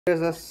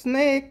There's a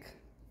snake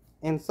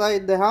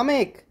inside the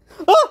hammock.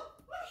 Oh!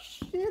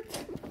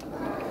 Shit!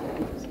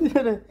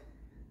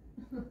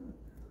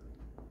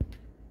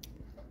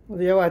 What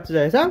do you watch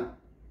there, son?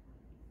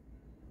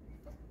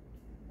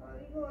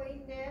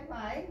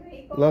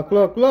 Look,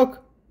 look,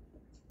 look!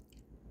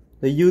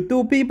 The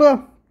YouTube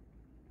people!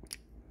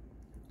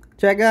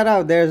 Check that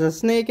out, there's a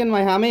snake in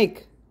my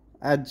hammock.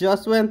 I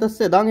just went to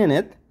sit down in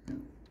it.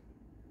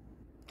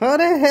 How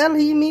the hell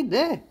he meet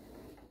there?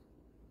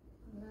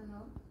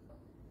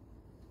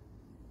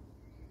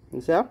 You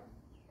see him?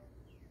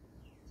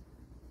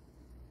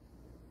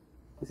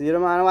 You see the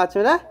man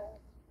watching that?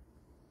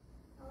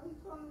 How he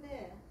come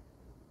there?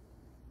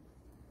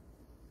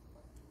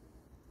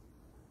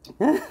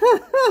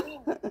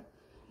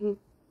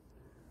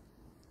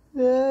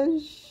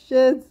 Oh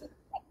shit.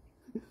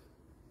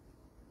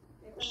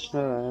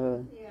 Hold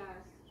on.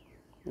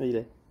 Wait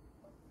there.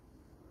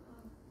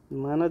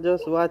 Man,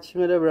 just watch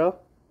me there, bro.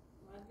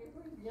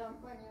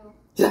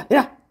 Yeah,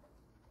 yeah.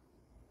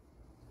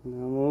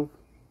 Now move.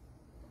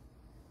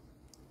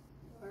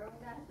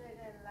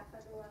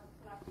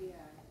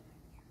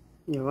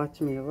 You watch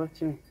me, you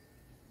watch me.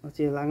 Watch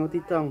your lang out the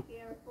tongue.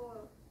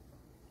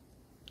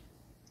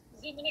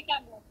 Zoom in the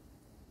camera.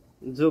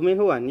 Zoom in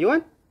who one? You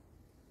want?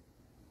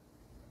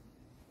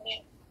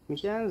 You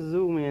can't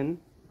zoom in.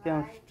 You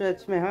can't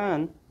stretch my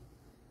hand.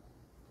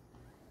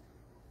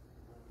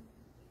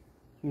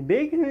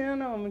 Big? You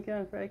know, I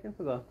can't freaking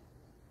forget.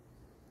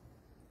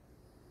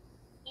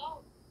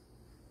 No.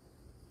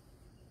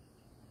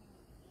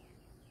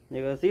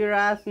 You go see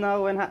Ras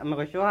now when I'm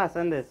going to show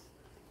Hassan this.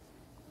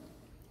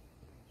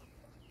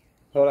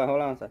 Hold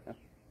on a second.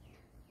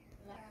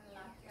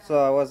 So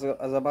I was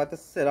about to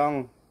sit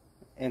down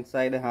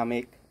inside the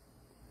hammock.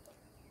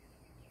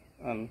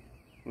 And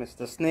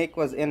Mr. Snake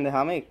was in the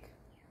hammock.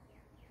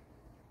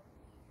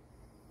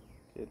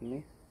 Kidding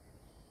me?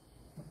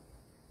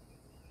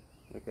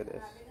 Look at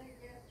this.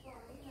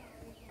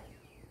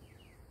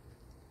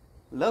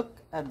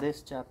 Look at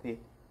this chappy.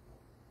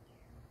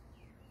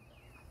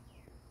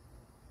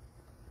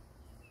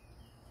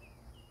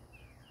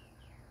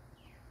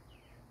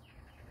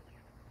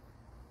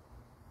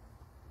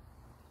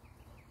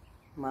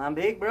 Man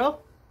big, bro.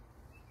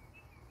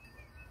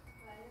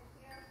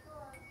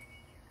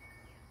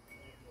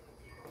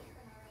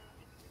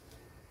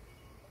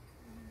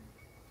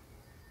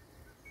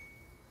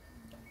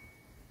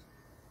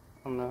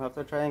 I'm gonna have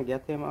to try and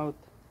get him out.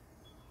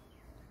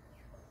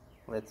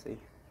 Let's see.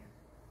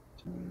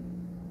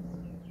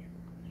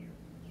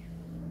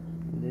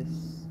 This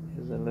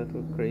is a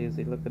little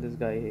crazy. Look at this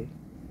guy here.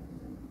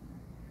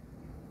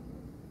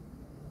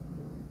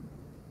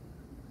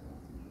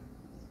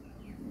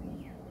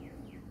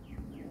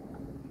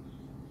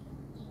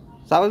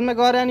 Sabes me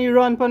agora and you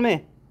run for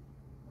me.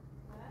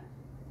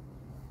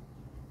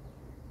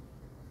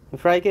 You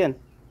frightened?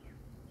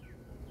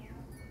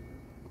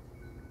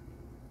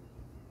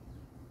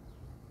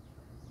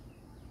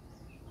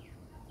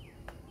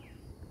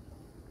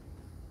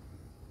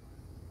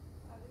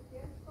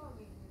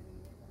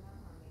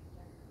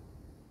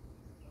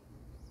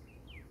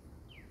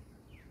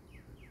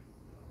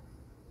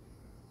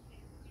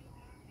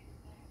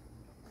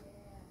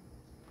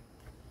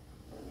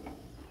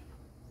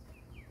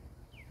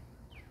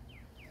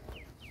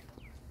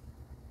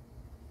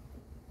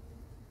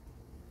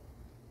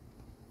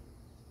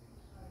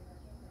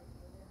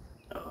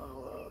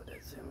 Oh,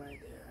 that's him right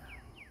there.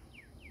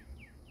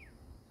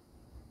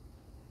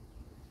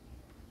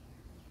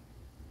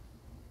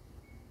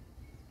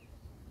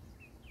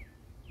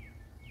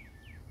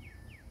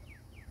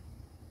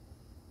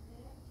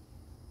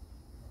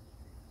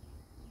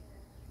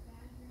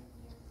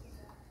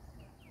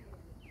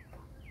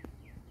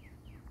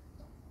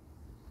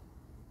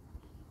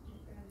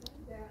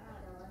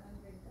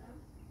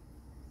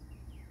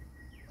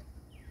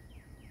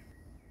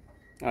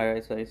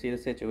 Alright, so you see the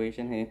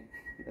situation here.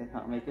 The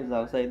hammock is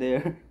outside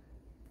there.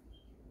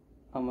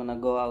 I'm gonna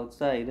go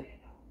outside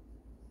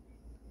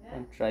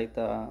and try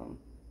to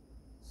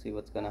see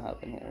what's gonna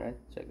happen here, right?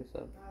 Check this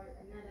out.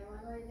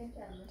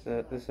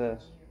 So this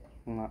is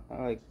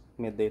like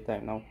midday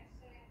time now.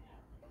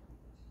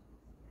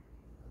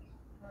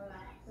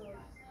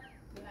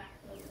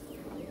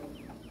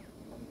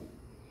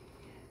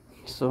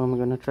 So I'm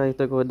gonna try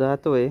to go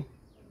that way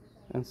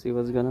and see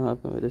what's gonna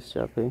happen with this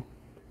chap here.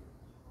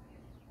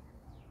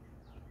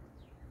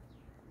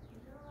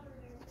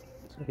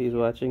 So he's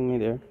watching me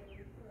there.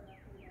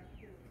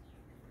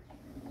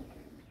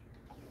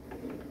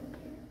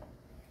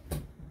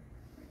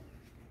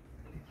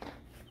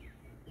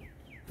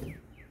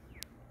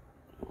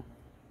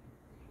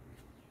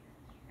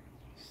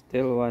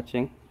 Still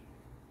watching.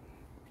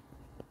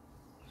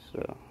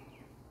 So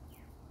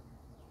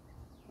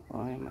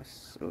I'm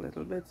a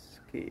little bit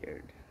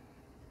scared.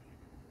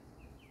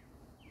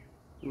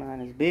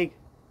 Man is big.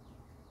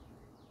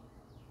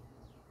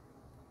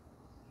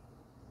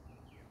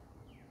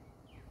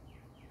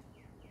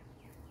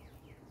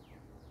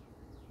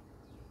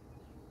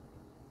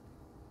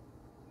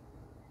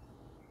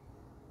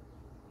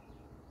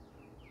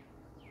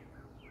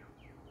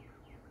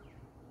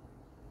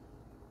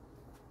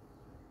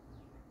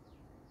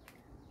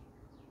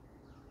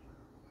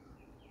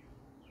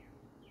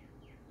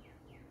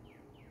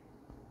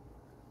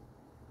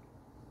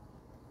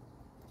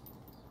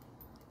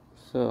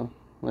 So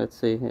let's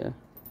see here.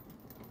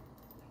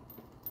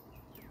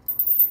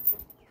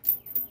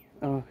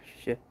 Oh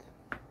shit.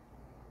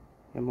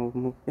 Yeah,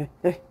 move.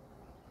 Hey.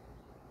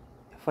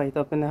 Fight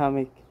up in the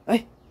hammock.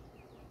 Hey!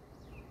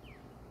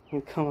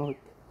 You come out.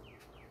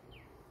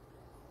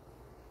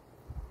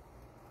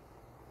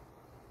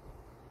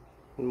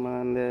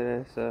 Man,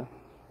 there's a...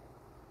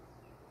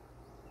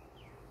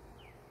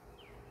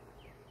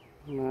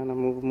 Man, a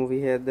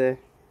movie head there.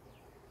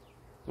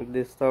 We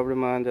disturbed the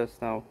man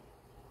just now.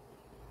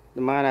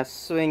 The man is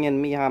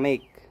swinging me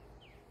hammock.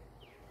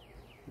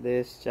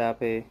 This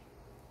chappy.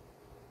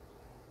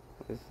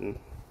 Listen.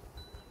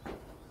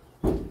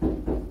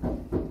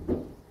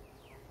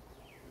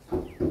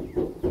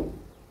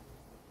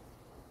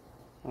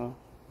 Oh,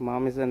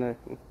 mom is in.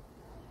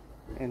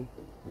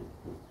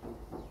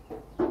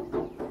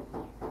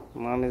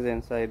 Mom is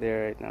inside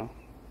there right now.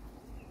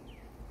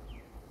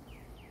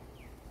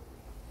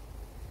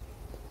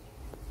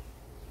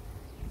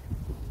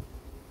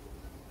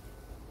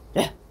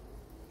 Yeah.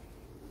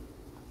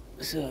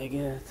 So I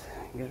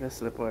get a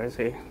slippers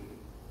here.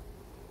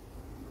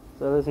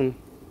 So listen,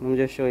 let me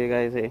just show you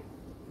guys here.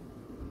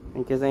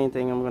 In case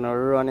anything, I'm gonna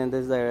run in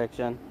this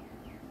direction.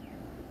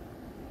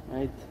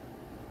 Right?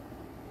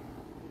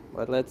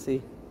 But let's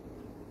see.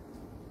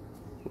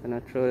 I'm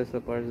gonna throw the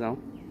slippers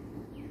down.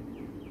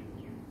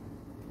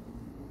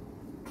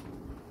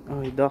 Oh,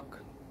 he duck.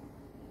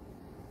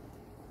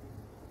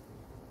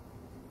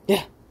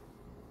 Yeah.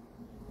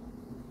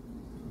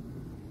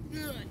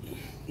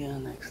 Yeah,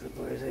 next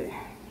slippers here.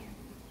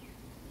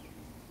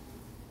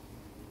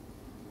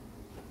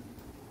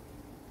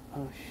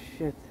 Oh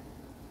shit.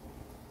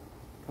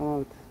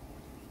 Come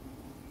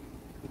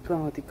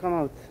out. Come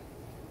out.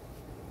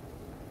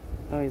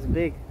 Oh, he's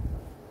big.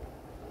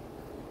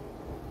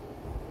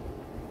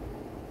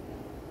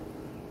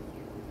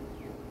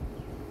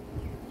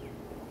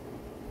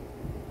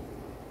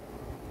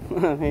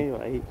 Hey,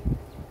 why?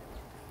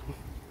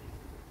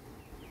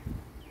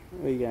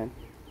 Where you going?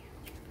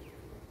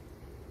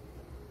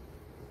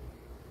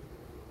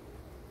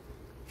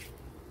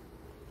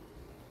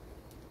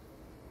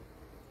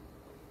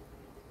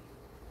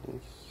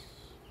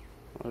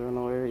 I don't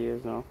know where he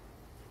is now.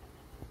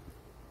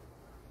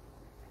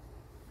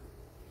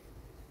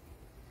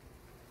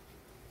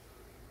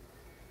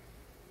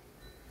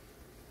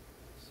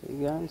 So he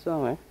gone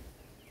somewhere.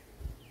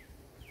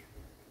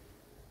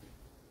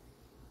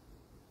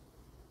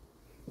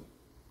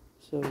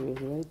 So he's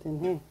right in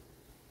here.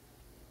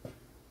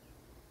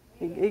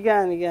 He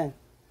gone.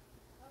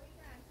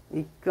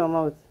 He come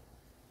out.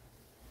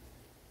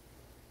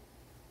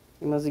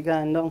 He must have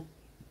gone down.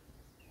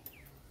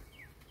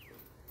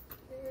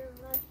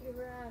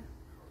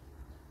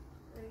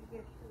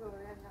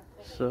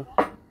 So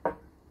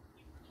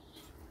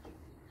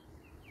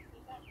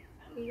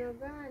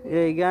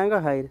yeah, he gone go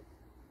hide.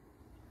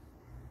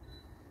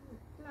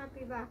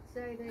 Happy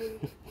backside.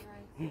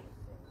 You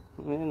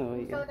know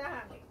he gone.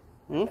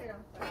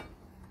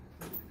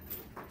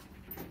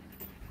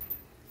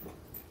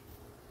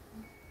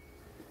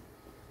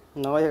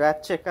 No, you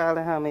got to check all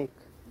the hammock.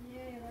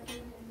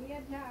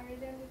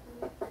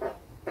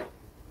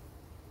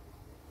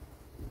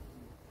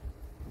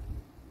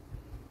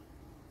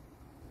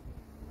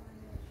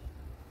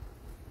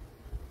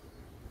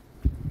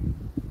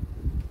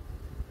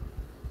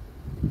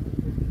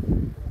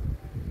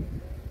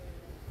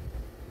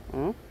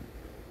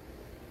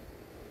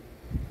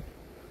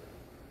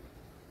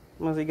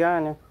 Must he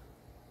gone, yeah?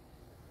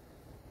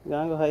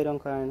 Gone go hide on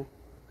corner.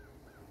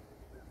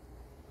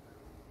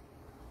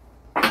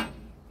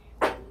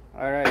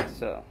 Alright,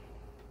 so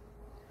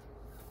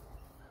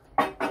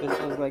this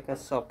was like a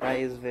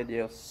surprise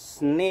video.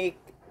 Snake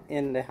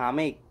in the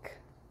hammock.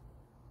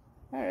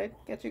 Alright,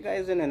 catch you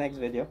guys in the next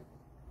video.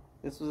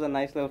 This was a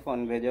nice little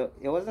fun video.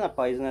 It wasn't a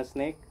poisonous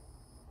snake.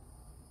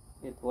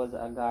 It was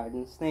a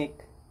garden snake.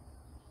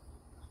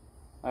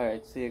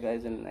 Alright, see you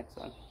guys in the next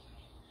one.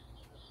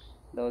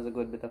 That was a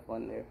good bit of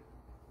fun there.